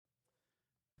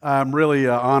I'm really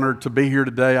honored to be here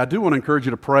today. I do want to encourage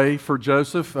you to pray for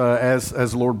Joseph as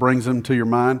the Lord brings him to your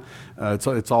mind.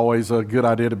 It's always a good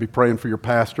idea to be praying for your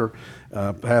pastor.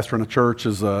 Pastoring a church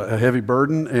is a heavy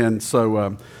burden, and so I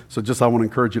want to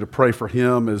encourage you to pray for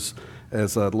him as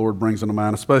the Lord brings them to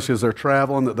mind, especially as they're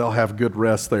traveling, that they'll have good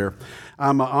rest there.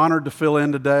 I'm honored to fill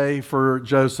in today for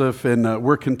Joseph, and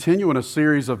we're continuing a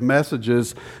series of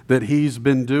messages that he's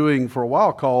been doing for a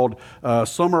while called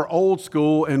Summer Old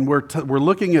School, and we're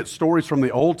looking at stories from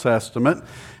the Old Testament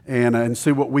and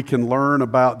see what we can learn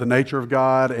about the nature of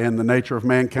God and the nature of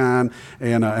mankind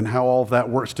and how all of that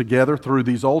works together through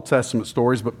these Old Testament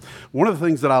stories. But one of the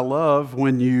things that I love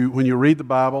when you read the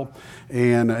Bible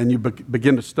and you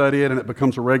begin to study it and it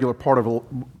becomes a regular part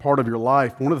of your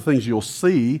life, one of the things you'll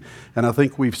see, and I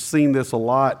think we've seen this a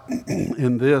lot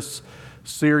in this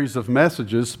series of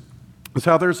messages, is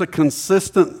how there's a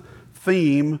consistent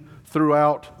theme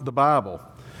throughout the Bible.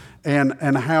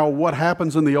 And how what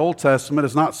happens in the Old Testament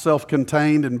is not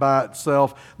self-contained and by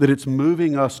itself, that it's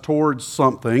moving us towards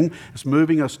something. It's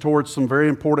moving us towards some very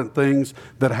important things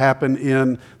that happen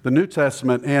in the New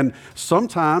Testament. And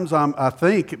sometimes I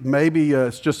think maybe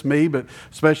it's just me, but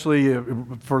especially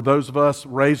for those of us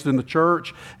raised in the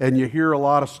church and you hear a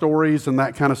lot of stories and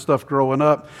that kind of stuff growing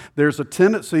up, there's a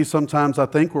tendency sometimes, I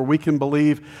think, where we can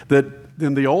believe that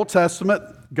in the Old Testament,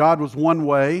 God was one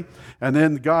way, and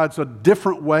then God's a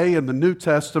different way in the New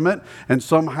Testament, and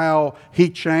somehow He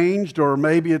changed, or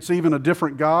maybe it's even a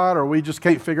different God, or we just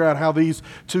can't figure out how these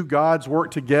two gods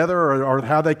work together, or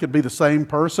how they could be the same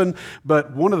person.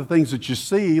 But one of the things that you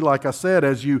see, like I said,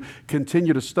 as you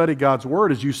continue to study God's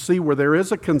Word, is you see where there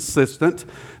is a consistent,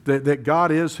 that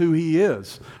God is who He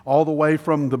is, all the way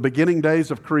from the beginning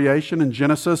days of creation in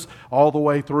Genesis, all the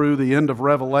way through the end of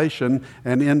Revelation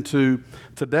and into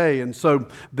today. And so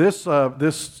this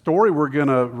story we're going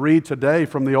to read today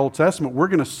from the Old Testament, we're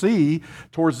going to see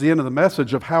towards the end of the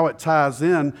message of how it ties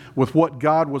in with what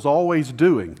God was always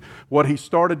doing, what He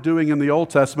started doing in the Old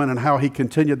Testament and how He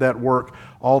continued that work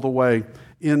all the way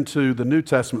into the New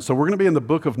Testament. So we're going to be in the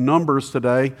book of Numbers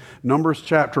today, Numbers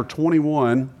chapter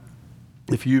 21.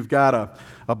 If you've got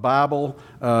a Bible,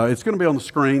 it's going to be on the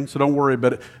screen, so don't worry.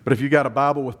 But if you got a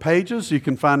Bible with pages, you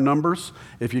can find Numbers.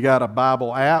 If you got a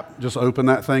Bible app, just open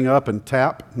that thing up and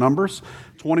tap Numbers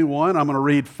 21. I'm going to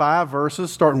read 5 verses,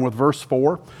 starting with verse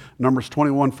 4, Numbers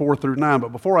 21, 4 through 9.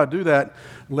 But before I do that,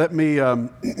 let me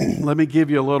give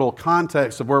you a little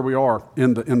context of where we are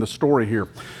in the story here.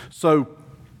 So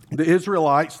the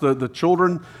Israelites, the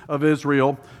children of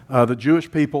Israel, the Jewish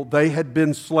people, they had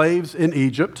been slaves in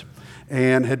Egypt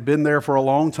and had been there for a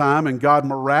long time, and God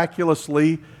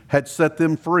miraculously had set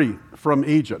them free from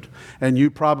Egypt. And you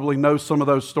probably know some of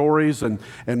those stories. And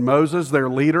Moses, their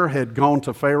leader, had gone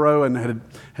to Pharaoh and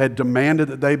had demanded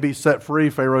that they be set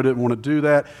free. Pharaoh didn't want to do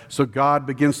that. So God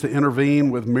begins to intervene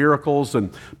with miracles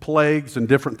and plagues and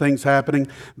different things happening.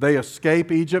 They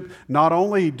escape Egypt. Not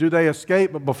only do they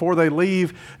escape, but before they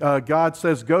leave, God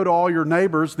says, go to all your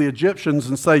neighbors, the Egyptians,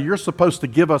 and say, you're supposed to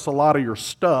give us a lot of your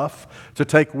stuff to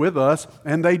take with us.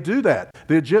 And they do that.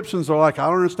 The Egyptians are like, I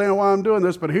don't understand why I'm doing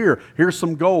this, but here's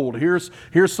some gold.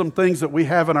 Here's some things that we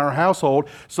have in our household.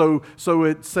 So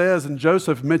it says, and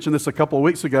Joseph mentioned this a couple of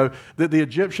weeks ago, that the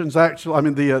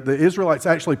Israelites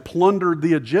actually plundered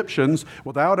the Egyptians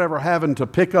without ever having to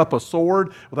pick up a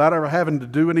sword, without ever having to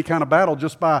do any kind of battle,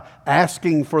 just by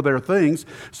asking for their things.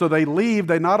 So they leave.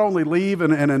 They not only leave,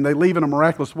 and they leave in a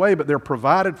miraculous way, but they're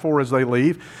provided for as they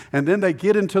leave. And then they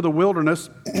get into the wilderness,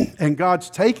 and God's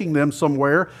taking them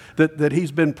somewhere that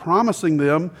He's been promising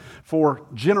them for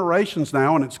generations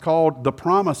now, and it's called the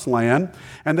Promised Land.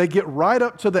 And they get right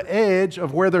up to the edge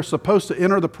of where they're supposed to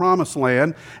enter the Promised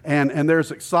Land, and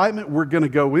there's excitement. We're going to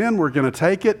go in, we're going to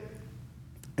take it,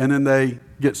 and then they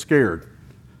get scared.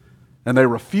 And they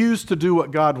refuse to do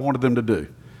what God wanted them to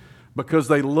do, because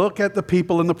they look at the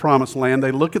people in the Promised Land,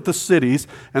 they look at the cities,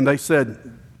 and they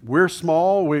said, we're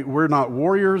small, we're not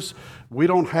warriors, we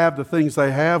don't have the things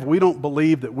they have, we don't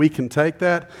believe that we can take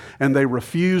that, and they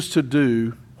refuse to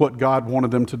do what God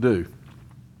wanted them to do.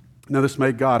 Now, this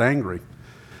made God angry.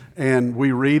 And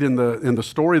we read in the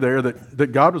story there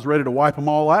that God was ready to wipe them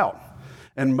all out.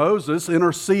 And Moses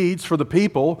intercedes for the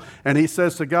people, and he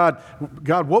says to God,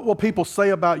 what will people say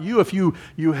about you if you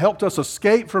helped us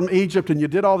escape from Egypt and you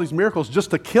did all these miracles just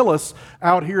to kill us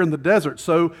out here in the desert?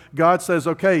 So God says,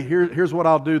 okay, here's what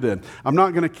I'll do then. I'm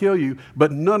not going to kill you,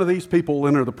 but none of these people will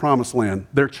enter the Promised Land.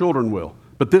 Their children will,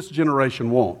 but this generation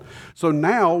won't. So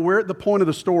now we're at the point of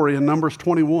the story in Numbers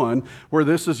 21 where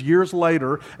this is years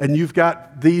later, and you've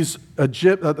got these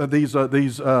children of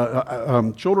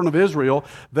Israel.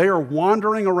 They are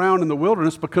wandering around in the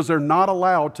wilderness because they're not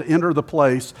allowed to enter the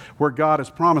place where God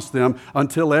has promised them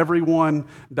until everyone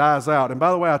dies out. And by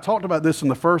the way, I talked about this in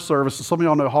the first service, and some of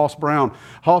y'all know Hoss Brown.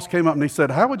 Hoss came up and he said,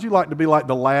 how would you like to be like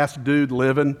the last dude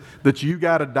living that you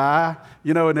got to die?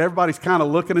 You know, and everybody's kind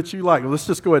of looking at you like, well, let's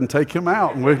just go ahead and take him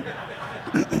out, and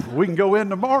we can go in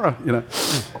tomorrow, you know.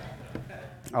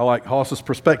 I like Hoss's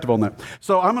perspective on that.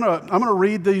 So I'm gonna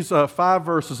read these 5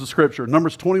 verses of Scripture,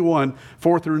 Numbers 21,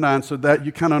 4 through 9, so that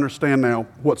you kind of understand now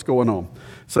what's going on.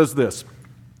 It says this: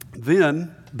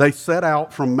 Then they set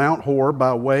out from Mount Hor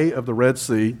by way of the Red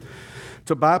Sea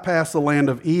to bypass the land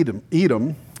of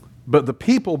Edom, but the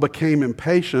people became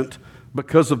impatient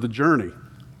because of the journey.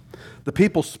 The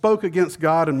people spoke against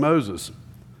God and Moses.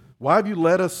 Why have you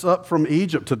led us up from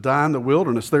Egypt to die in the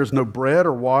wilderness? There's no bread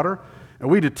or water, and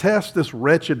we detest this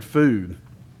wretched food.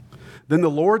 Then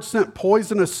the Lord sent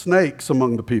poisonous snakes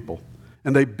among the people,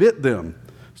 and they bit them,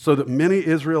 so that many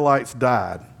Israelites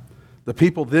died. The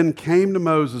people then came to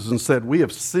Moses and said, we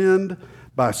have sinned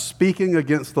by speaking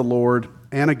against the Lord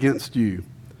and against you.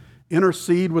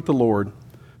 Intercede with the Lord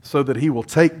so that he will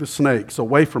take the snakes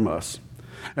away from us.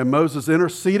 And Moses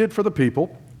interceded for the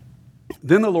people.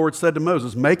 Then the Lord said to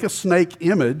Moses, make a snake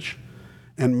image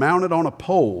and mount it on a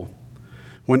pole.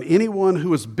 When anyone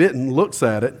who is bitten looks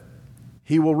at it,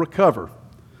 he will recover.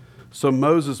 So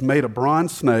Moses made a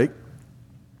bronze snake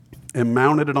and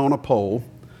mounted it on a pole.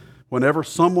 Whenever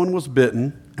someone was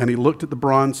bitten and he looked at the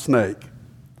bronze snake,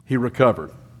 he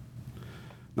recovered.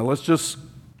 Now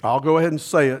I'll go ahead and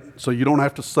say it so you don't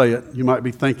have to say it. You might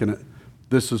be thinking it.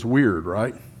 This is weird,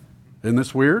 right? Isn't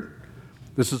this weird?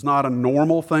 This is not a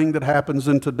normal thing that happens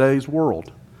in today's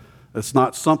world. It's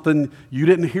not something, you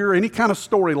didn't hear any kind of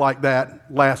story like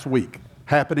that last week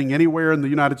happening anywhere in the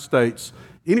United States,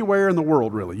 anywhere in the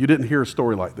world really. You didn't hear a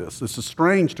story like this. This is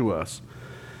strange to us.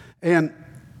 And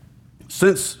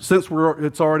since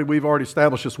we've already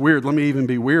established it's weird, let me even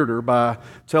be weirder by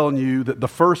telling you that the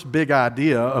first big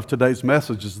idea of today's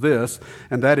message is this,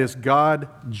 and that is God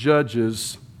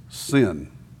judges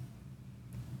sin.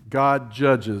 God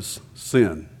judges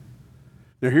sin.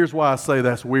 Now here's why I say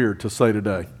that's weird to say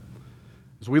today.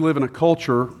 Is we live in a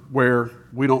culture where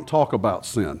we don't talk about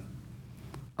sin.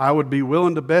 I would be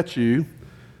willing to bet you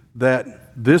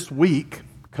that this week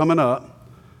coming up,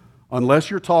 unless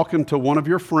you're talking to one of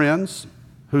your friends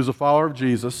who's a follower of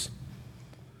Jesus,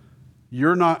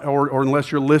 you're not, or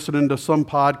unless you're listening to some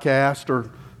podcast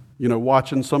or,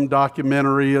 watching some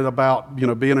documentary about,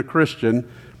 being a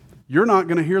Christian, you're not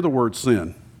going to hear the word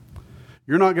sin.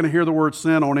 You're not going to hear the word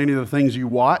sin on any of the things you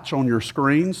watch on your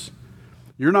screens.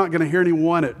 You're not going to hear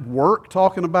anyone at work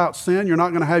talking about sin. You're not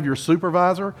going to have your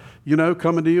supervisor,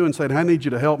 coming to you and saying, I need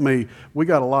you to help me. We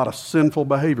got a lot of sinful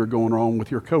behavior going on with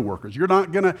your coworkers. You're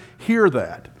not going to hear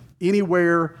that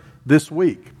anywhere this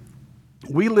week.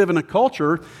 We live in a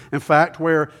culture, in fact,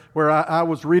 where I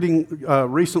was reading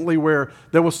recently where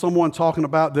there was someone talking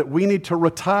about that we need to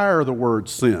retire the word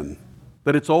sin,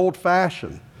 that it's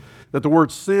old-fashioned. That the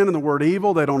word sin and the word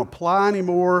evil, they don't apply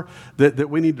anymore, that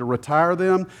we need to retire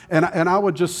them. And I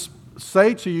would just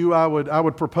say to you, I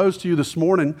would propose to you this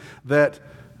morning that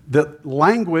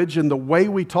language and the way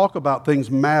we talk about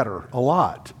things matter a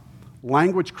lot.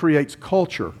 Language creates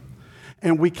culture.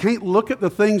 And we can't look at the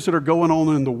things that are going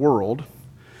on in the world.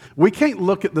 We can't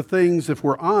look at the things, if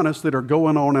we're honest, that are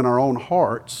going on in our own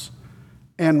hearts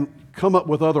and come up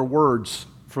with other words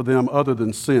for them other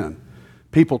than sin.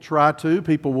 People try to.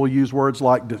 People will use words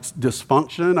like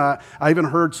dysfunction. I even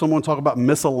heard someone talk about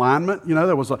misalignment.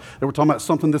 They were talking about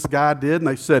something this guy did, and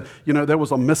they said, there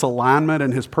was a misalignment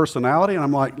in his personality. And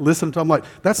I'm like, listening to him, like,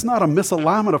 that's not a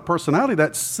misalignment of personality.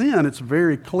 That's sin. It's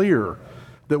very clear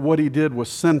that what he did was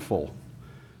sinful.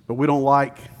 But we don't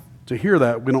like to hear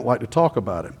that. We don't like to talk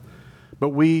about it. But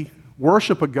we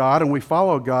worship a God and we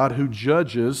follow a God who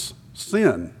judges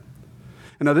sin.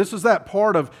 And now this is that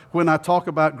part of when I talk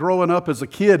about growing up as a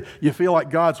kid, you feel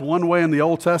like God's one way in the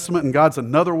Old Testament and God's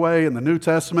another way in the New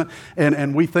Testament.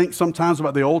 And we think sometimes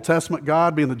about the Old Testament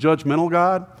God being the judgmental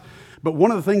God. But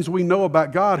one of the things we know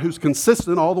about God, who's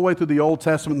consistent all the way through the Old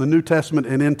Testament, the New Testament,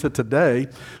 and into today,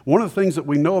 one of the things that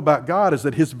we know about God is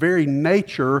that his very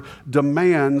nature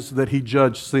demands that he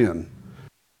judge sin.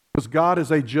 Because God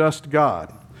is a just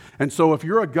God. And so if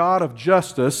you're a God of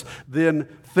justice, then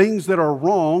things that are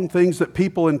wrong, things that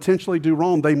people intentionally do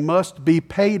wrong, they must be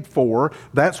paid for.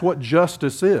 That's what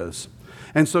justice is.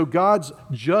 And so God's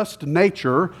just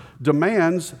nature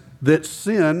demands that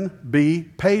sin be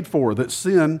paid for, that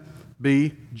sin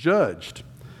be judged.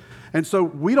 And so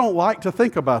we don't like to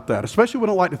think about that, especially we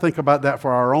don't like to think about that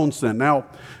for our own sin. Now,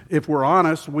 if we're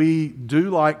honest, we do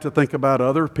like to think about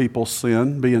other people's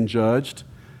sin being judged.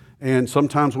 And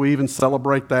sometimes we even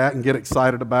celebrate that and get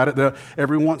excited about it.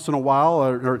 Every once in a while,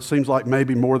 or it seems like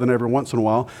maybe more than every once in a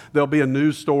while, there'll be a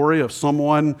news story of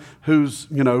someone who's,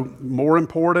 more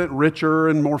important, richer,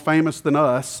 and more famous than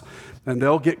us. And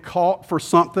they'll get caught for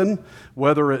something,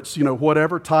 whether it's,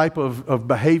 whatever type of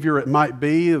behavior it might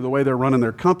be, the way they're running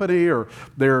their company or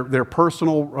their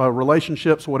personal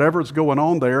relationships, whatever's going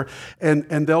on there.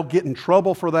 And they'll get in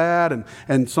trouble for that.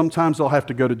 And sometimes they'll have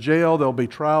to go to jail. There'll be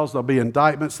trials. There'll be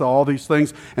indictments, all these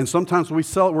things. And sometimes we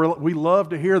love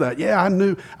to hear that. Yeah, I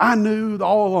knew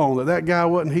all along that guy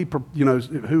wasn't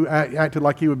who acted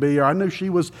like he would be, or I knew she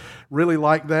was really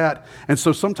like that. And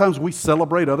so sometimes we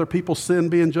celebrate other people's sin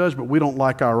being judged, but we don't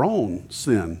like our own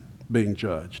sin being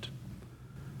judged.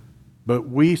 But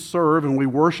we serve and we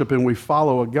worship and we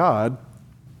follow a God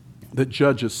that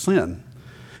judges sin.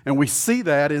 And we see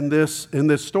that in this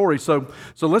story. So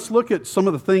let's look at some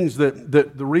of the things that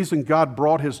the reason God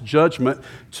brought his judgment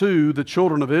to the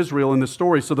children of Israel in this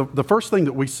story. So the first thing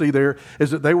that we see there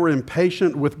is that they were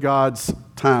impatient with God's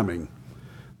timing.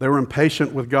 They were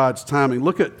impatient with God's timing.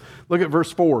 Look at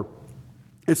verse 4.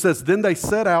 It says, "Then they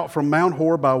set out from Mount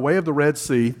Hor by way of the Red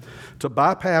Sea to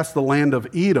bypass the land of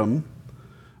Edom,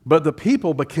 but the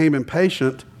people became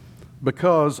impatient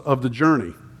because of the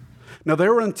journey." Now they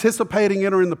were anticipating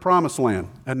entering the promised land,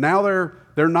 and now they're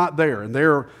not there, and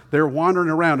they're wandering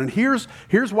around. And here's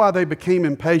why they became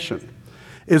impatient,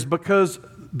 is because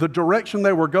the direction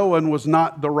they were going was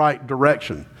not the right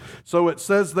direction. So it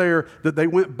says there that they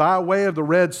went by way of the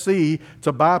Red Sea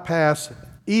to bypass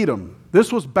Edom.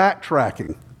 This was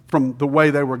backtracking from the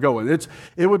way they were going.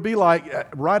 It would be like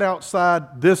right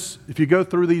outside this, if you go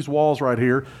through these walls right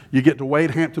here, you get to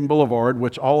Wade Hampton Boulevard,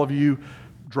 which all of you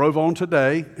drove on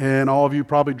today, and all of you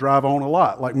probably drive on a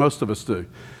lot, like most of us do.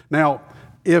 Now,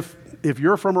 if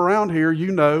you're from around here,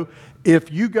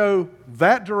 if you go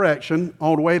that direction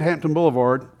on Wade Hampton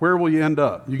Boulevard, where will you end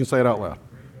up? You can say it out loud.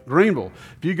 Greenville.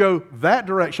 If you go that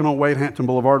direction on Wade Hampton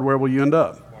Boulevard, where will you end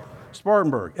up?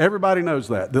 Spartanburg. Everybody knows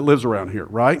that lives around here,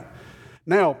 right?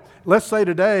 Now, let's say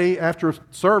today after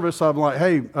service, I'm like,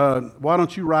 hey, why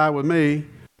don't you ride with me?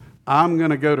 I'm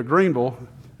going to go to Greenville.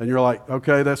 And you're like,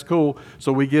 okay, that's cool.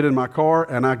 So we get in my car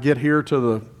and I get here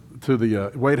to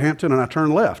the Wade Hampton and I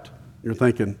turn left. You're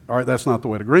thinking, all right, that's not the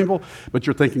way to Greenville. But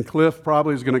you're thinking Cliff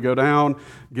probably is going to go down,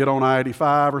 get on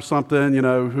I-85 or something,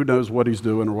 who knows what he's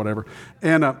doing or whatever.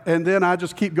 And then I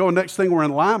just keep going. Next thing we're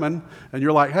in Lyman, and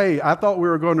you're like, hey, I thought we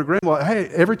were going to Greenville. Hey,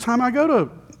 every time I go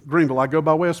to Greenville, I go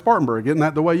by way of Spartanburg. Isn't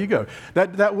that the way you go?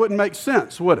 That wouldn't make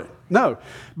sense, would it? No,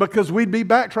 because we'd be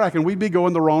backtracking. We'd be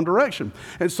going the wrong direction.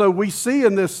 And so we see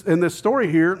in this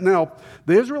story here, now,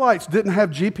 the Israelites didn't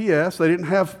have GPS. They didn't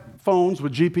have phones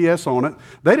with GPS on it.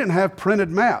 They didn't have printed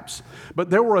maps.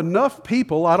 But there were enough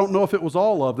people, I don't know if it was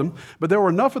all of them, but there were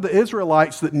enough of the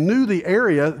Israelites that knew the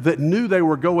area, that knew they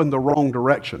were going the wrong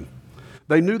direction.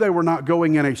 They knew they were not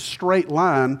going in a straight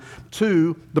line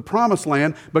to the promised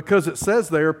land, because it says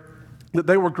there that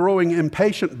they were growing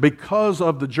impatient because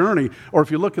of the journey. Or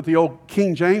if you look at the old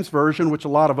King James Version, which a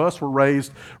lot of us were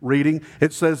raised reading,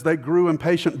 it says they grew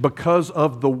impatient because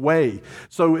of the way.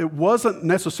 So it wasn't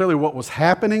necessarily what was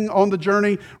happening on the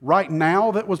journey right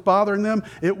now that was bothering them.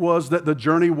 It was that the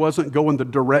journey wasn't going the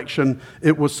direction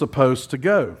it was supposed to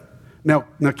go. Now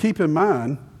keep in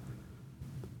mind,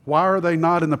 why are they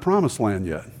not in the promised land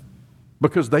yet?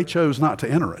 Because they chose not to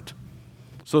enter it.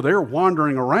 So they're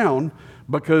wandering around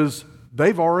because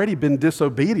they've already been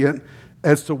disobedient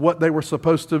as to what they were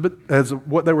supposed to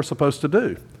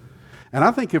do. And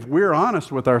I think if we're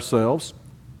honest with ourselves,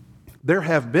 there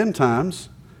have been times,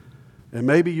 and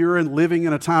maybe you're living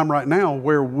in a time right now,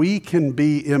 where we can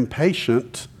be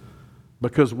impatient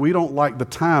because we don't like the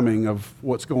timing of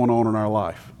what's going on in our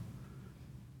life.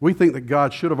 We think that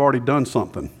God should have already done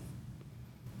something.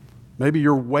 Maybe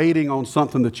you're waiting on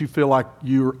something that you feel like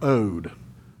you're owed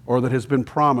or that has been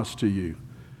promised to you.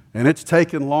 And it's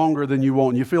taken longer than you want.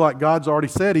 And you feel like God's already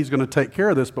said he's going to take care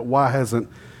of this, but why hasn't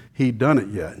he done it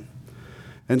yet?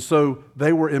 And so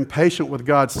they were impatient with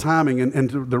God's timing. And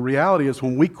the reality is,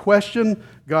 when we question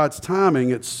God's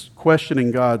timing, it's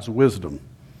questioning God's wisdom.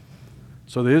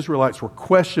 So the Israelites were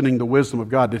questioning the wisdom of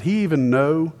God. Did he even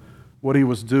know what he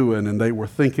was doing? And they were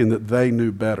thinking that they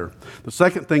knew better. The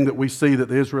second thing that we see that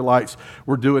the Israelites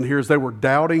were doing here is they were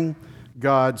doubting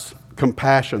God's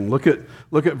compassion. Look at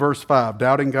verse 5,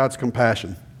 doubting God's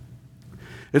compassion.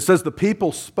 It says, the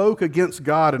people spoke against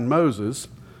God and Moses,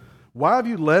 "Why have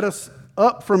you led us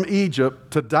up from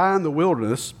Egypt to die in the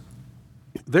wilderness?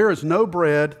 There is no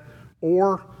bread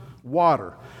or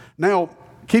water. Now,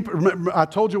 remember, I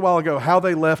told you a while ago how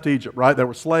they left Egypt, right? They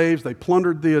were slaves. They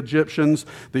plundered the Egyptians.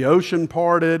 The ocean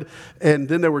parted, and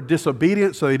then they were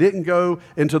disobedient, so they didn't go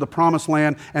into the promised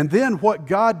land. And then what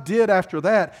God did after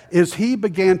that is He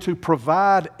began to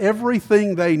provide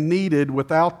everything they needed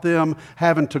without them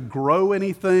having to grow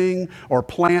anything or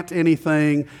plant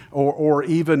anything or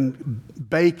even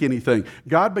bake anything.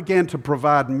 God began to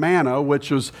provide manna,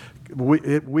 which was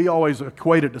we always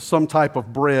equate it to some type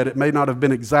of bread. It may not have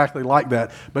been exactly like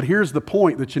that, but here's the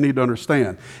point that you need to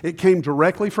understand. It came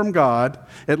directly from God.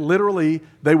 It literally,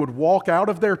 they would walk out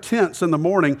of their tents in the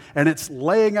morning, and it's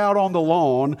laying out on the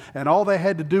lawn, and all they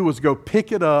had to do was go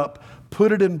pick it up,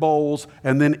 put it in bowls,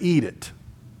 and then eat it.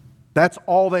 That's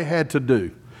all they had to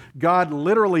do. God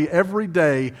literally every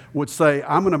day would say,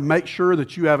 I'm going to make sure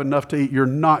that you have enough to eat. You're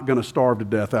not going to starve to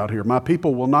death out here. My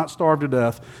people will not starve to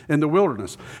death in the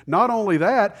wilderness. Not only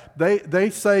that, they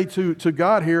say to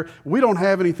God here, we don't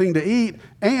have anything to eat,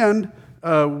 and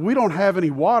we don't have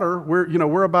any water.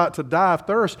 We're about to die of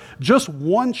thirst. Just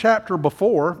one chapter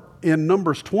before, in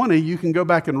Numbers 20, you can go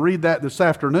back and read that this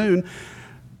afternoon,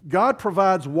 God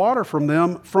provides water from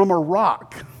them from a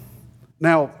rock.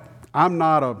 Now, I'm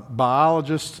not a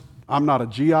biologist. I'm not a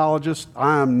geologist.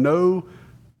 I am no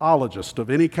ologist of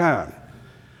any kind.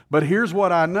 But here's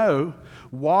what I know.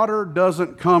 Water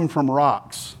doesn't come from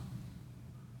rocks.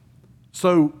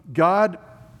 So God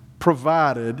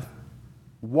provided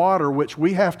water, which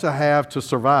we have to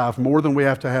survive more than we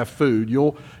have to have food.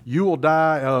 You will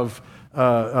die of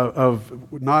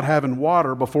not having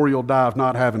water before you'll die of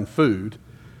not having food.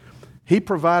 He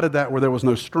provided that where there was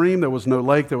no stream, there was no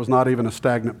lake, there was not even a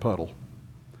stagnant puddle.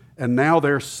 And now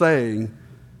they're saying,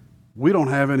 we don't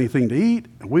have anything to eat,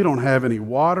 we don't have any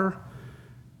water.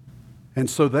 And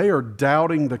so they are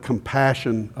doubting the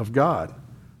compassion of God.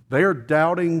 They are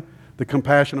doubting the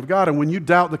compassion of God. And when you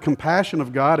doubt the compassion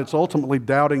of God, it's ultimately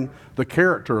doubting the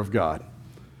character of God.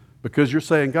 Because you're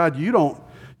saying, God,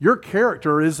 your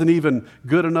character isn't even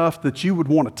good enough that you would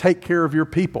want to take care of your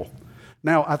people.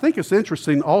 Now, I think it's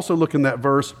interesting, also look in that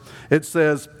verse, it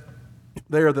says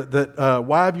there that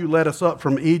why have you led us up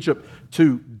from Egypt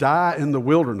to die in the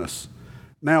wilderness?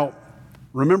 Now,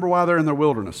 remember why they're in the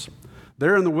wilderness.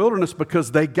 They're in the wilderness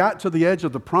because they got to the edge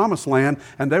of the promised land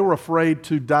and they were afraid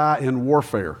to die in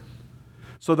warfare.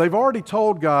 So they've already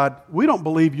told God, we don't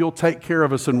believe you'll take care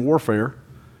of us in warfare.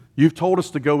 You've told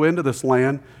us to go into this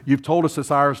land. You've told us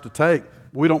it's ours to take.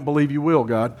 We don't believe you will,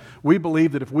 God. We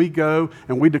believe that if we go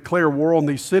and we declare war on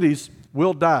these cities,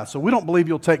 we'll die. So we don't believe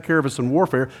you'll take care of us in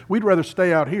warfare. We'd rather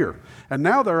stay out here. And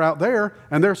now they're out there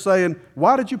and they're saying,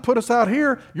 why did you put us out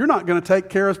here? You're not going to take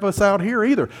care of us out here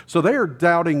either. So they are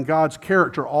doubting God's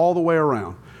character all the way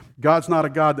around. God's not a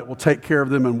God that will take care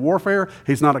of them in warfare.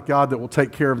 He's not a God that will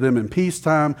take care of them in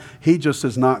peacetime. He just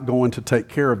is not going to take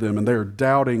care of them. And they're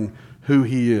doubting who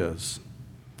He is.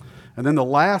 And then the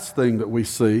last thing that we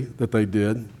see that they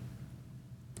did,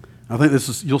 I think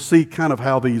you'll see kind of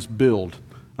how these build.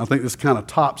 I think this kind of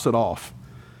tops it off.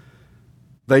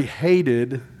 They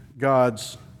hated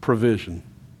God's provision.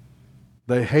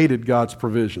 They hated God's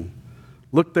provision.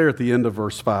 Look there at the end of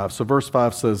verse 5. So verse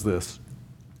 5 says this.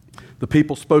 The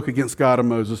people spoke against God and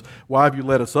Moses. Why have you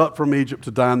led us up from Egypt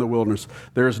to die in the wilderness?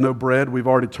 There is no bread. We've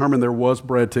already determined there was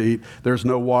bread to eat. There's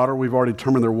no water. We've already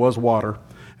determined there was water.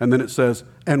 And then it says,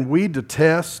 and we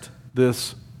detest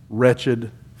this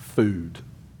wretched food.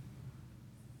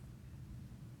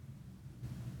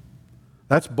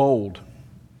 That's bold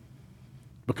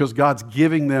because God's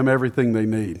giving them everything they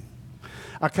need.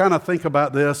 I kind of think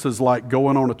about this as like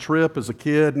going on a trip as a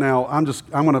kid. Now, I'm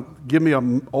going to give me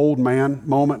an old man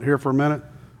moment here for a minute.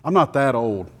 I'm not that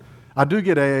old. I do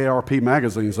get AARP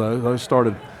magazines, though. Those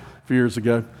started a few years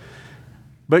ago.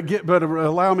 But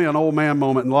allow me an old man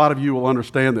moment, and a lot of you will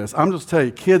understand this. I'm just telling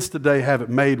you, kids today have it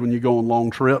made when you go on long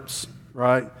trips,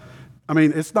 right? I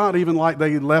mean, it's not even like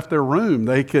they left their room.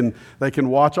 They can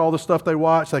watch all the stuff they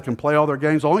watch. They can play all their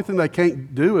games. The only thing they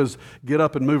can't do is get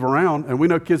up and move around. And we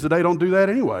know kids today don't do that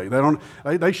anyway.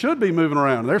 They should be moving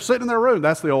around. They're sitting in their room.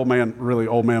 That's the really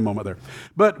old man moment there.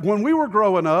 But when we were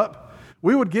growing up,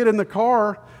 we would get in the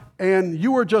car and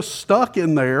you were just stuck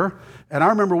in there. And I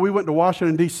remember we went to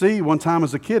Washington, D.C. one time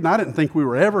as a kid, and I didn't think we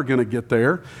were ever going to get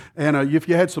there. And if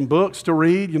you had some books to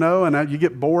read, and you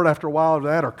get bored after a while of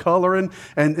that, or coloring,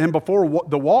 and before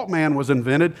the Walkman was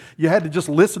invented, you had to just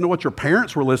listen to what your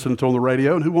parents were listening to on the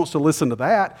radio, and who wants to listen to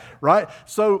that, right?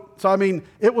 So I mean,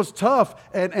 it was tough,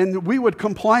 and we would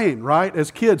complain, right? As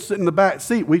kids sitting in the back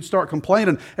seat, we'd start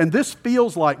complaining. And this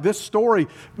feels like, this story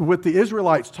with the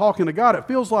Israelites talking to God, it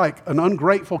feels like an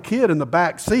ungrateful kid in the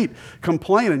back seat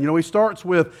complaining. We start starts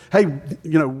with, hey,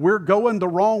 we're going the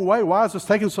wrong way. Why is this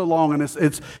taking so long? And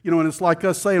it's like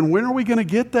us saying, when are we going to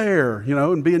get there?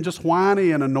 And being just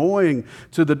whiny and annoying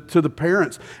to the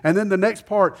parents. And then the next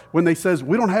part, when they says,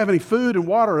 we don't have any food and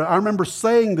water. I remember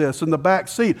saying this in the back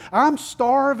seat. I'm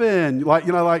starving.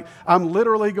 Like I'm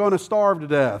literally going to starve to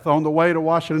death on the way to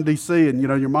Washington, D.C. And,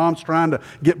 your mom's trying to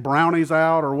get brownies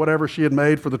out or whatever she had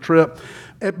made for the trip.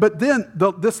 But then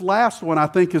this last one, I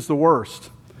think, is the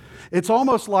worst. It's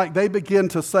almost like they begin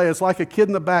to say, it's like a kid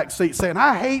in the back seat saying,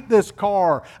 I hate this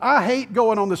car. I hate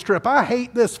going on this trip. I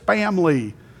hate this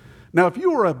family. Now, if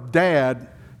you were a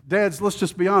dads, let's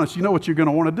just be honest, you know what you're going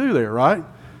to want to do there, right?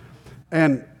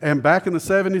 And back in the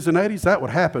 70s and 80s, that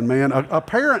would happen, man. A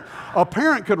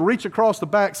parent could reach across the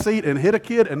back seat and hit a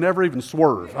kid and never even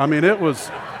swerve. I mean, it was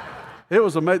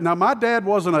amazing. Now, my dad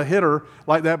wasn't a hitter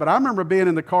like that, but I remember being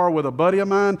in the car with a buddy of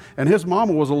mine, and his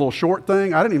mama was a little short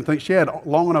thing. I didn't even think she had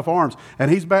long enough arms.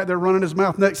 And he's back there running his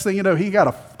mouth. Next thing you know, he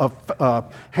got a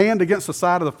hand against the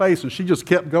side of the face, and she just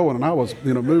kept going, and I was,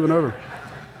 moving over.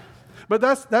 But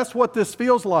that's what this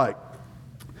feels like.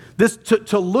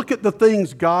 To look at the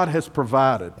things God has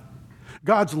provided.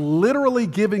 God's literally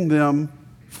giving them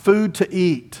food to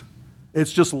eat.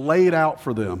 It's just laid out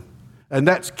for them. And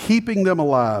that's keeping them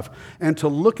alive. And to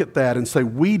look at that and say,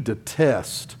 we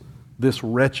detest this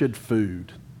wretched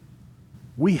food.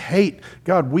 We hate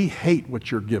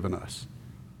what you're giving us.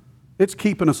 It's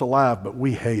keeping us alive, but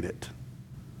we hate it.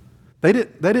 They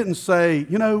didn't say,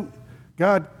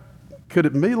 God, could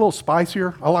it be a little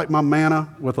spicier? I like my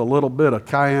manna with a little bit of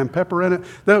cayenne pepper in it.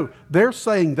 No, they're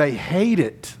saying they hate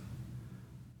it.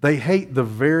 They hate the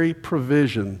very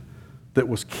provision that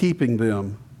was keeping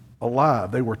them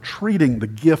alive. They were treating the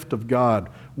gift of God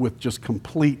with just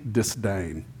complete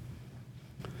disdain.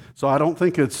 So I don't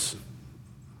think it's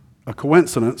a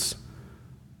coincidence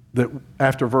that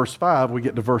after verse 5, we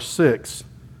get to verse 6,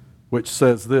 which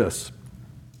says this.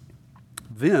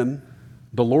 Then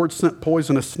the Lord sent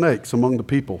poisonous snakes among the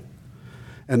people,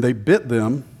 and they bit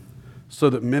them so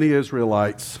that many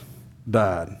Israelites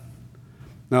died.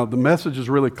 Now, the message is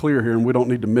really clear here, and we don't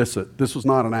need to miss it. This was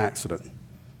not an accident.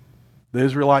 The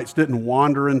Israelites didn't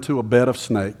wander into a bed of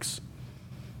snakes.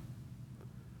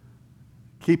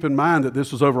 Keep in mind that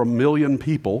this was over 1 million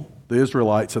people, the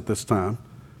Israelites at this time.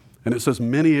 And it says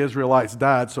many Israelites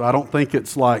died, so I don't think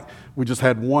it's like we just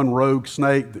had one rogue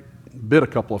snake that bit a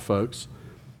couple of folks.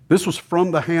 This was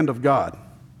from the hand of God.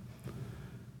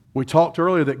 We talked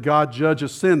earlier that God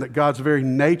judges sin, that God's very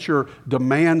nature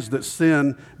demands that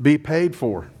sin be paid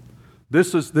for.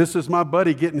 This is my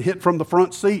buddy getting hit from the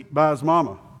front seat by his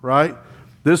mama, right?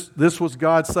 This was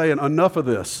God saying, enough of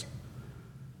this.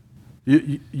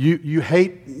 You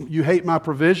hate my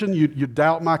provision. You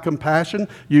doubt my compassion.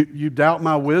 You doubt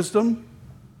my wisdom.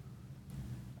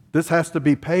 This has to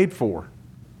be paid for.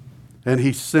 And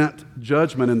he sent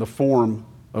judgment in the form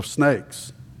of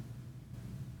snakes.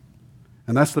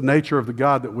 And that's the nature of the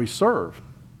God that we serve,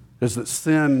 is that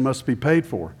sin must be paid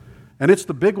for. And it's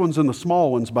the big ones and the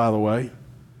small ones, by the way.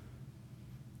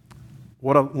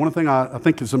 One thing I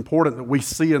think is important that we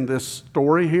see in this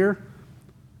story here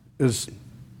is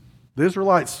the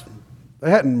Israelites, they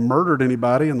hadn't murdered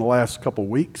anybody in the last couple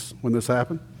weeks when this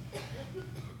happened.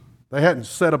 They hadn't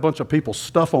set a bunch of people's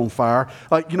stuff on fire.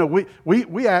 Like,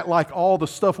 we act like all the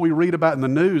stuff we read about in the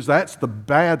news, that's the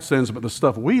bad sins, but the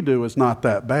stuff we do is not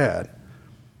that bad.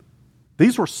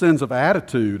 These were sins of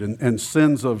attitude and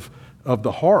sins of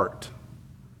the heart.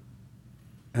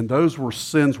 And those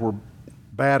sins were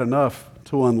bad enough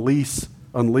to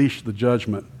unleash the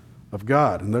judgment of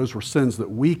God. And those were sins that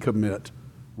we commit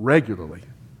regularly.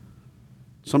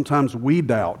 Sometimes we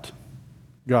doubt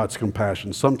God's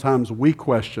compassion. Sometimes we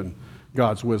question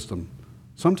God's wisdom.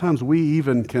 Sometimes we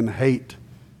even can hate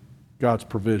God's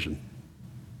provision,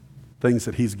 things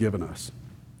that He's given us.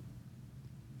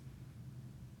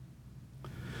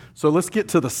 So let's get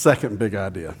to the second big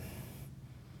idea.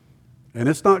 And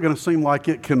it's not going to seem like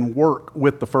it can work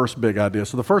with the first big idea.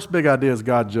 So the first big idea is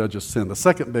God judges sin. The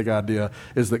second big idea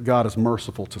is that God is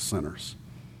merciful to sinners.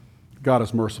 God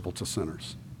is merciful to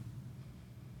sinners.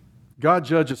 God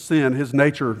judges sin. His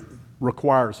nature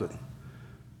requires it.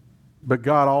 But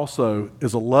God also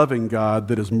is a loving God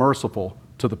that is merciful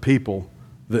to the people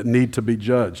that need to be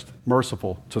judged,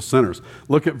 merciful to sinners.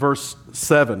 Look at verse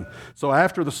 7. So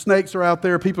after the snakes are out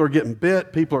there, people are getting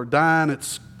bit, people are dying,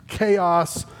 it's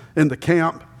chaos in the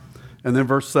camp. And then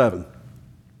verse 7.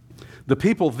 The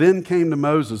people then came to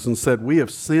Moses and said, "We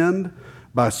have sinned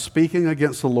by speaking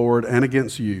against the Lord and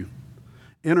against you.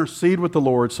 Intercede with the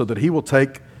Lord so that He will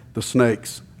take the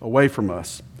snakes away from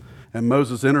us." And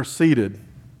Moses interceded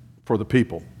for the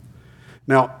people.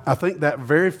 Now, I think that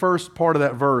very first part of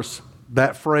that verse,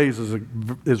 that phrase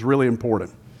is really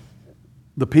important.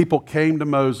 The people came to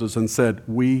Moses and said,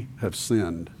 "We have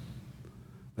sinned."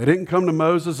 They didn't come to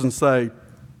Moses and say,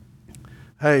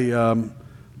 "Hey,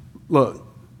 look,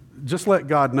 just let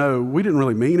God know we didn't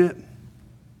really mean it.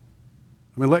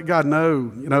 I mean, let God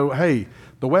know, hey,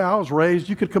 the way I was raised,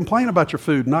 you could complain about your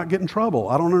food and not get in trouble.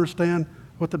 I don't understand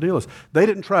what the deal is." They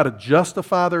didn't try to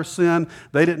justify their sin.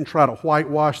 They didn't try to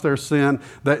whitewash their sin.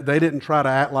 They didn't try to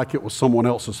act like it was someone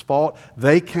else's fault.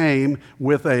 They came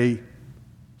with a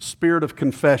spirit of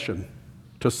confession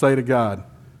to say to God,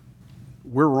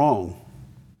 "We're wrong.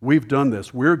 We've done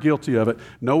this. We're guilty of it.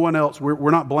 No one else.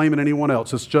 We're not blaming anyone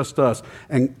else. It's just us.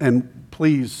 And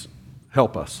please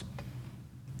help us.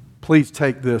 Please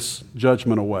take this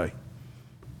judgment away."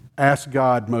 Ask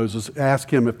God, Moses,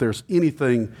 ask him if there's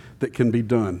anything that can be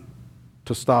done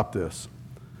to stop this.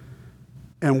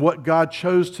 And what God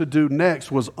chose to do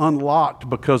next was unlocked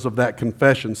because of that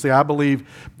confession. See, I believe,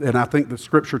 and I think the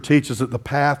Scripture teaches that the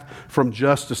path from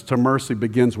justice to mercy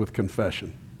begins with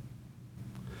confession.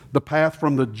 The path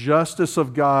from the justice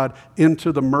of God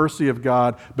into the mercy of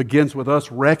God begins with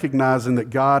us recognizing that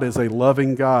God is a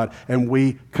loving God, and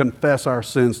we confess our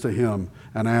sins to Him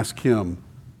and ask Him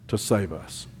to save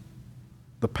us.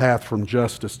 The path from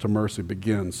justice to mercy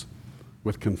begins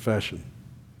with confession.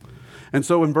 And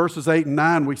so in verses 8 and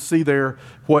 9, we see there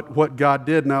what God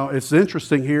did. Now, it's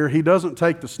interesting here. He doesn't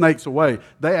take the snakes away.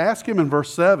 They ask him in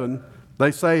verse 7, they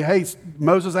say, "Hey,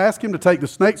 Moses, ask him to take the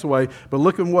snakes away." But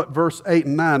look at what verse 8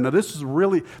 and 9. Now, this is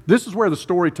where the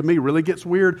story to me really gets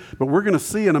weird, but we're going to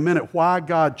see in a minute why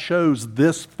God chose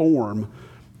this form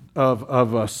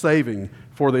of saving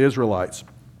for the Israelites.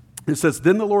 It says,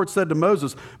 "Then the Lord said to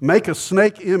Moses, 'Make a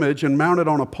snake image and mount it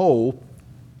on a pole.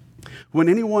 When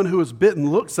anyone who is bitten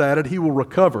looks at it, he will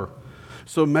recover.'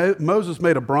 So Moses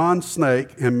made a bronze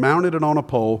snake and mounted it on a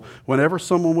pole. Whenever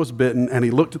someone was bitten and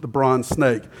he looked at the bronze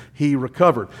snake, he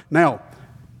recovered." Now,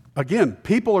 again,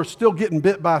 people are still getting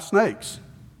bit by snakes,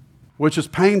 which is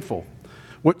painful.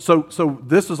 So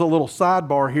this is a little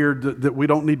sidebar here that we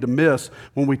don't need to miss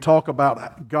when we talk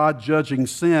about God judging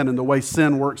sin and the way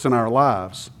sin works in our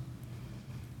lives.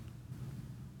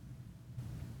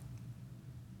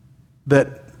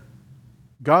 That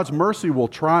God's mercy will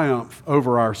triumph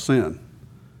over our sin.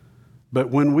 But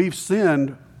when we've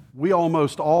sinned, we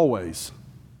almost always,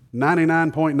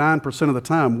 99.9% of the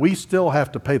time, we still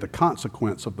have to pay the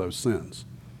consequence of those sins.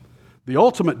 The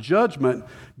ultimate judgment,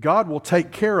 God will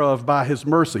take care of by His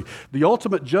mercy. The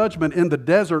ultimate judgment in the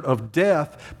desert of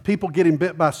death, people getting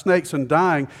bit by snakes and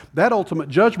dying, that ultimate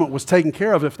judgment was taken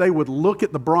care of if they would look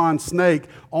at the bronze snake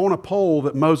on a pole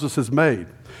that Moses has made.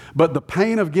 But the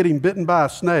pain of getting bitten by a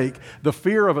snake, the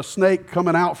fear of a snake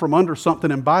coming out from under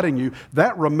something and biting you,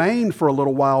 that remained for a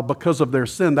little while because of their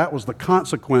sin. That was the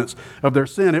consequence of their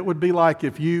sin. It would be like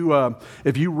if you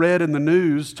read in the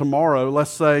news tomorrow,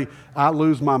 let's say I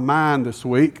lose my mind this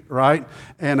week, right?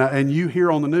 And you hear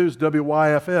on the news,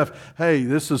 WYFF, "Hey,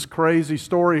 this is crazy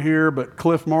story here, but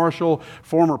Cliff Marshall,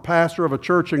 former pastor of a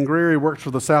church in Greer, he works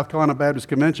for the South Carolina Baptist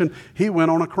Convention, he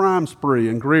went on a crime spree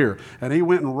in Greer, and he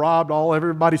went and robbed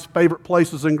everybody's favorite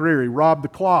places in Greer. He robbed the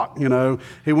clock,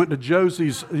 He went to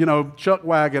Josie's, chuck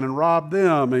wagon and robbed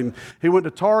them, and he went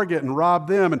to Target and robbed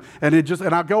them, and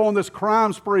I go on this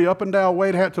crime spree up and down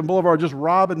Wade Hampton Boulevard, just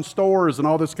robbing stores and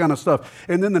all this kind of stuff.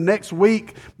 And then the next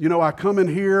week, I come in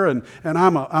here and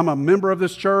I'm a member of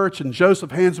this church, and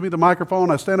Joseph hands me the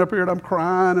microphone. I stand up here and I'm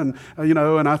crying,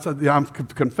 and I said, I'm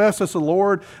confess this to the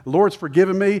Lord. The Lord's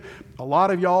forgiven me. A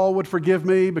lot of y'all would forgive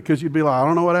me because you'd be like, I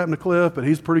don't know what happened to Cliff, but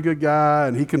he's a pretty good guy,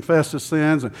 and he confessed his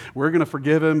sins, and we're going to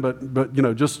forgive him, but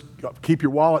just keep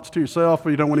your wallets to yourself,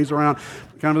 when he's around,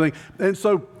 kind of thing. And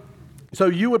so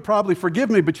you would probably forgive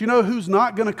me, but you know who's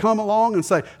not going to come along and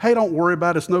say, "Hey, don't worry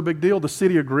about it, it's no big deal"? The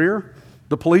city of Greer,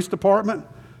 the police department.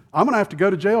 I'm going to have to go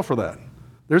to jail for that.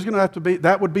 There's going to have to be,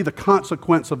 that would be the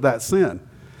consequence of that sin.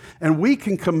 And we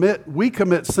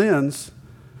commit sins,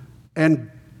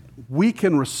 and we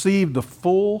can receive the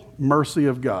full mercy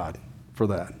of God for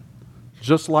that.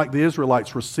 Just like the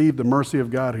Israelites received the mercy of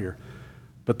God here.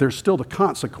 But there's still the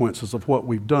consequences of what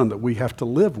we've done that we have to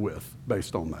live with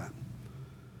based on that.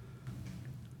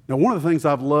 Now, one of the things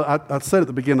I said at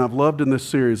the beginning, I've loved in this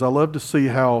series, I love to see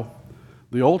how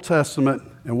the Old Testament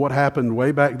and what happened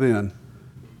way back then,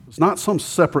 it's not some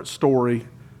separate story,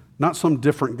 not some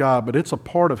different God, but it's a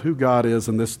part of who God is,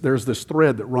 and there's this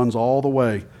thread that runs all the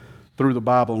way through the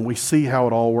Bible, and we see how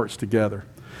it all works together.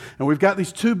 And we've got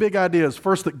these two big ideas.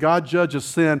 First, that God judges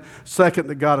sin. Second,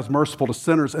 that God is merciful to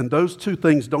sinners. And those two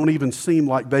things don't even seem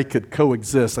like they could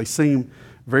coexist. They seem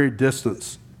very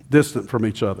distant from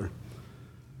each other.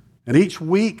 And each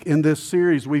week in this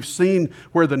series, we've seen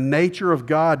where the nature of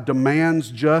God demands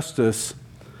justice,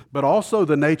 but also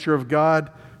the nature of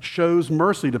God shows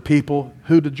mercy to people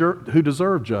who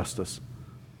deserve justice.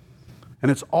 And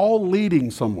it's all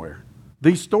leading somewhere.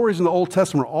 These stories in the Old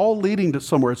Testament are all leading to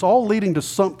somewhere. It's all leading to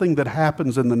something that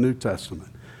happens in the New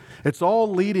Testament. It's all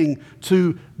leading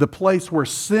to the place where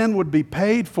sin would be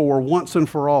paid for once and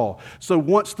for all. So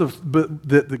once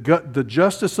the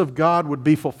justice of God would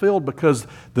be fulfilled because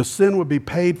the sin would be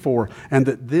paid for, and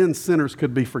that then sinners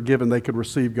could be forgiven, they could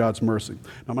receive God's mercy.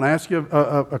 Now, I'm going to ask you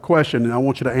a question, and I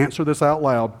want you to answer this out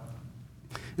loud.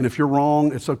 And if you're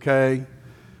wrong, it's okay.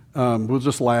 We'll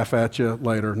just laugh at you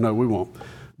later. No, we won't.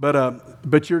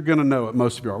 But you're going to know it,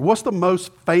 most of you are. What's the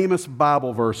most famous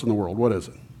Bible verse in the world? What is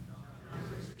it?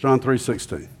 John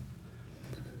 3:16.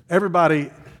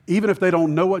 Everybody, even if they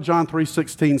don't know what John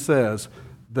 3:16 says,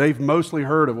 they've mostly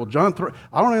heard it. Well, John 3,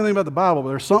 I don't know anything about the Bible, but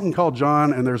there's something called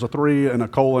John, and there's a 3 and a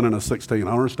colon and a 16. I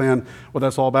don't understand what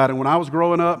that's all about. And when I was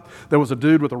growing up, there was a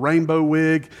dude with a rainbow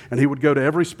wig, and he would go to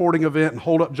every sporting event and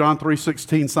hold up John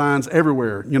 3:16 signs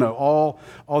everywhere. You know, all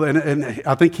and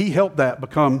I think he helped that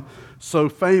become so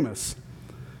famous.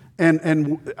 And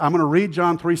I'm going to read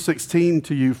John 3:16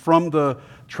 to you from the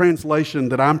translation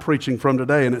that I'm preaching from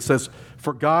today, and it says,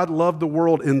 "For God loved the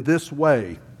world in this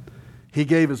way. He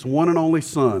gave his one and only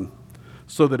Son,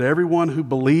 so that everyone who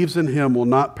believes in him will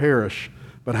not perish,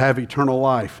 but have eternal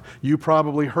life." You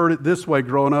probably heard it this way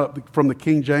growing up from the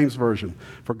King James Version.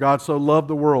 "For God so loved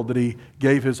the world that he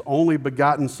gave his only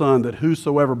begotten Son, that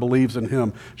whosoever believes in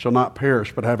him shall not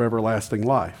perish, but have everlasting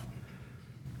life."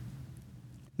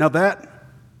 Now that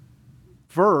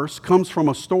verse comes from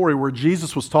a story where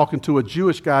Jesus was talking to a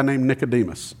Jewish guy named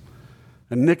Nicodemus.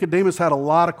 And Nicodemus had a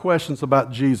lot of questions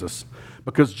about Jesus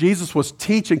because Jesus was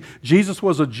teaching. Jesus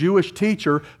was a Jewish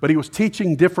teacher, but he was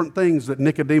teaching different things that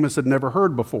Nicodemus had never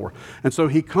heard before. And so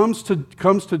he comes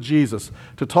to Jesus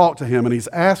to talk to him, and he's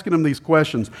asking him these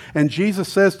questions. And Jesus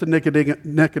says to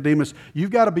Nicodemus,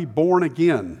 "You've got to be born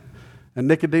again." And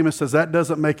Nicodemus says, "That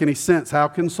doesn't make any sense. How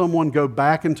can someone go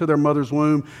back into their mother's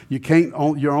womb?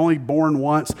 You're only born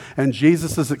once." And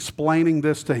Jesus is explaining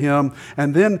this to him.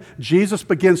 And then Jesus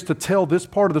begins to tell this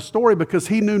part of the story because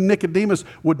he knew Nicodemus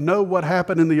would know what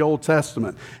happened in the Old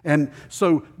Testament. And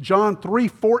so John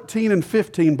 3:14 and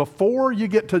 15, before you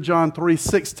get to John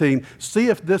 3:16, see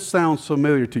if this sounds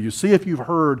familiar to you. See if you've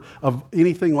heard of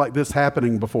anything like this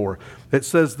happening before. It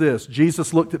says this: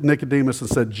 "Jesus looked at Nicodemus and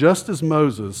said, 'Just as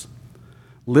Moses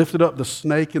lifted up the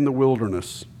snake in the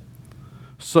wilderness,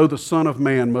 so the Son of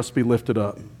Man must be lifted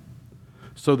up,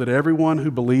 so that everyone who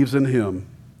believes in him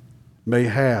may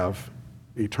have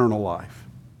eternal life.'"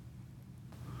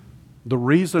 The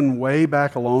reason way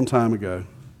back a long time ago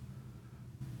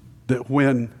that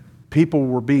when people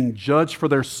were being judged for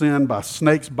their sin by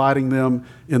snakes biting them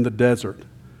in the desert,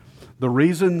 the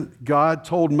reason God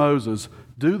told Moses,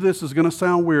 "Do this is going to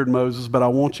sound weird, Moses, but I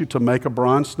want you to make a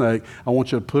bronze snake. I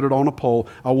want you to put it on a pole.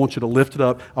 I want you to lift it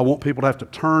up. I want people to have to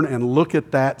turn and look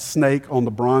at that snake on the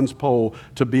bronze pole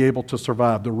to be able to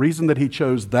survive." The reason that he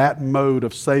chose that mode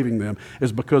of saving them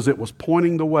is because it was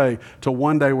pointing the way to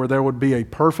one day where there would be a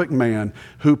perfect man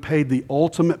who paid the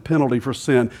ultimate penalty for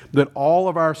sin, that all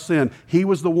of our sin, he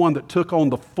was the one that took on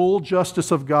the full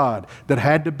justice of God that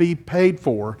had to be paid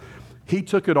for. He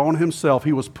took it on himself.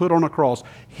 He was put on a cross.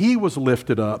 He was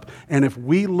lifted up. And if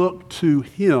we look to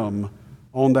him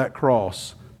on that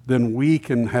cross, then we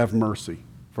can have mercy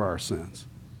for our sins.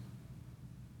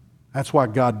 That's why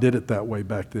God did it that way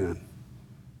back then.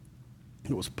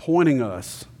 It was pointing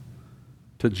us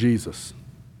to Jesus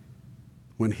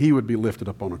when he would be lifted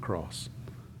up on a cross.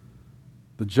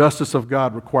 The justice of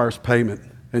God requires payment,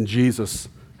 and Jesus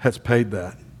has paid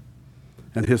that.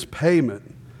 And his payment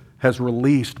has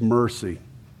released mercy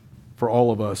for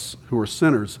all of us who are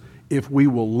sinners if we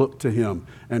will look to him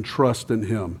and trust in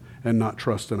him and not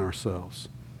trust in ourselves.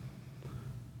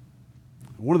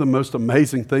 One of the most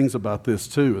amazing things about this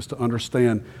too is to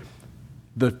understand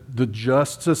the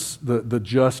justice, the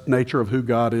just nature of who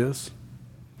God is.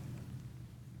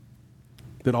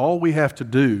 That all we have to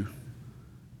do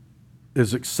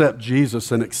is accept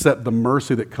Jesus and accept the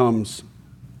mercy that comes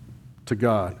to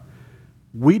God.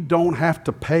 We don't have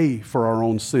to pay for our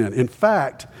own sin. In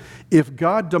fact, if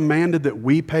God demanded that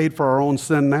we paid for our own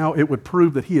sin now, it would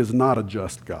prove that he is not a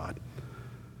just God.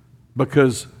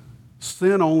 Because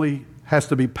sin only has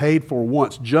to be paid for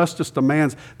once. Justice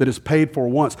demands that it's paid for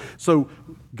once. So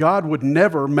God would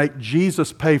never make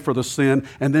Jesus pay for the sin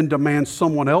and then demand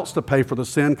someone else to pay for the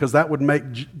sin, because that would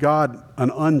make God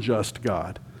an unjust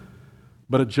God.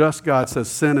 But a just God says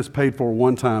sin is paid for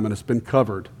one time and it's been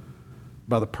covered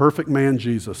by the perfect man,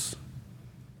 Jesus.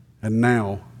 And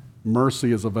now,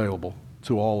 mercy is available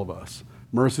to all of us.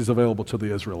 Mercy is available to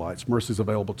the Israelites. Mercy is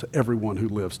available to everyone who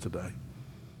lives today.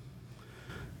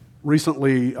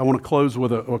 Recently, I want to close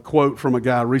with a quote from a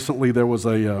guy. Recently, there was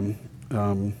a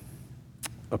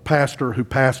pastor who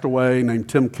passed away named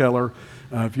Tim Keller.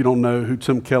 If you don't know who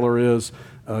Tim Keller is,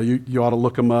 you ought to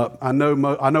look him up. I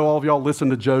know all of y'all listen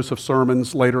to Joseph's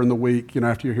sermons later in the week.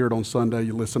 After you hear it on Sunday,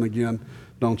 you listen again,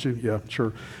 don't you? Yeah,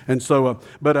 sure. And so,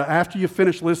 but after you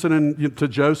finish listening to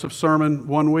Joseph's sermon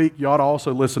one week, you ought to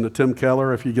also listen to Tim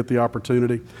Keller if you get the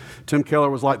opportunity. Tim Keller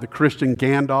was like the Christian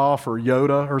Gandalf or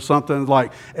Yoda or something.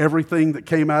 Like everything that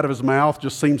came out of his mouth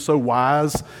just seemed so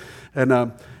wise. And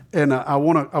I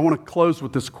want to close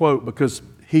with this quote because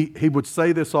he would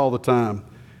say this all the time.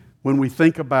 When we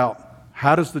think about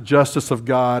how does the justice of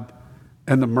God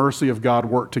and the mercy of God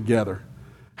work together?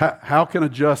 How can a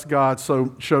just God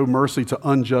show mercy to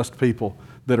unjust people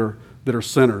that are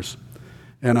sinners?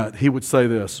 And he would say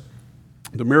this: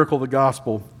 the miracle of the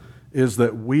gospel is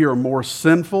that we are more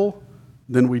sinful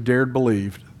than we dared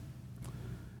believe,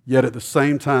 yet at the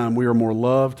same time we are more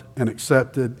loved and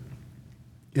accepted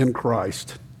in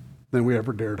Christ than we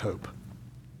ever dared hope.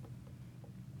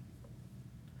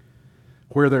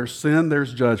 Where there's sin,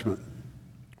 there's judgment.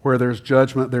 Where there's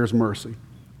judgment, there's mercy.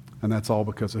 And that's all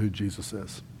because of who Jesus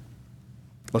is.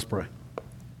 Let's pray.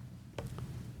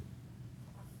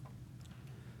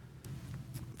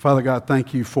 Father God,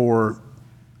 thank you for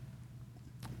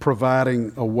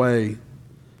providing a way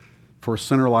for a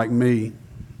sinner like me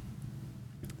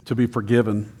to be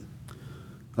forgiven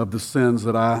of the sins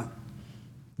that I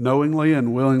knowingly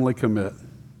and willingly commit.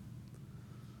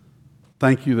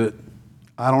 Thank you that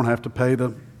I don't have to pay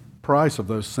the price of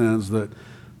those sins, that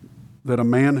a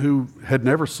man who had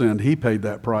never sinned, he paid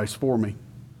that price for me.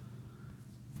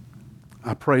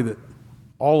 I pray that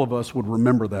all of us would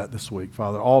remember that this week,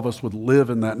 Father. All of us would live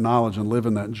in that knowledge and live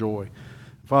in that joy.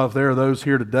 Father, if there are those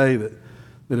here today that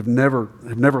have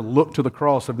never looked to the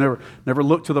cross, have never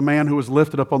looked to the man who was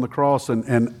lifted up on the cross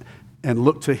and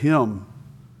looked to him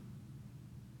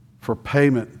for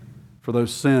payment for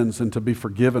those sins and to be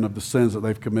forgiven of the sins that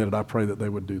they've committed, I pray that they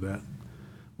would do that.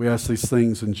 We ask these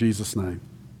things in Jesus' name.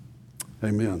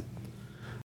 Amen.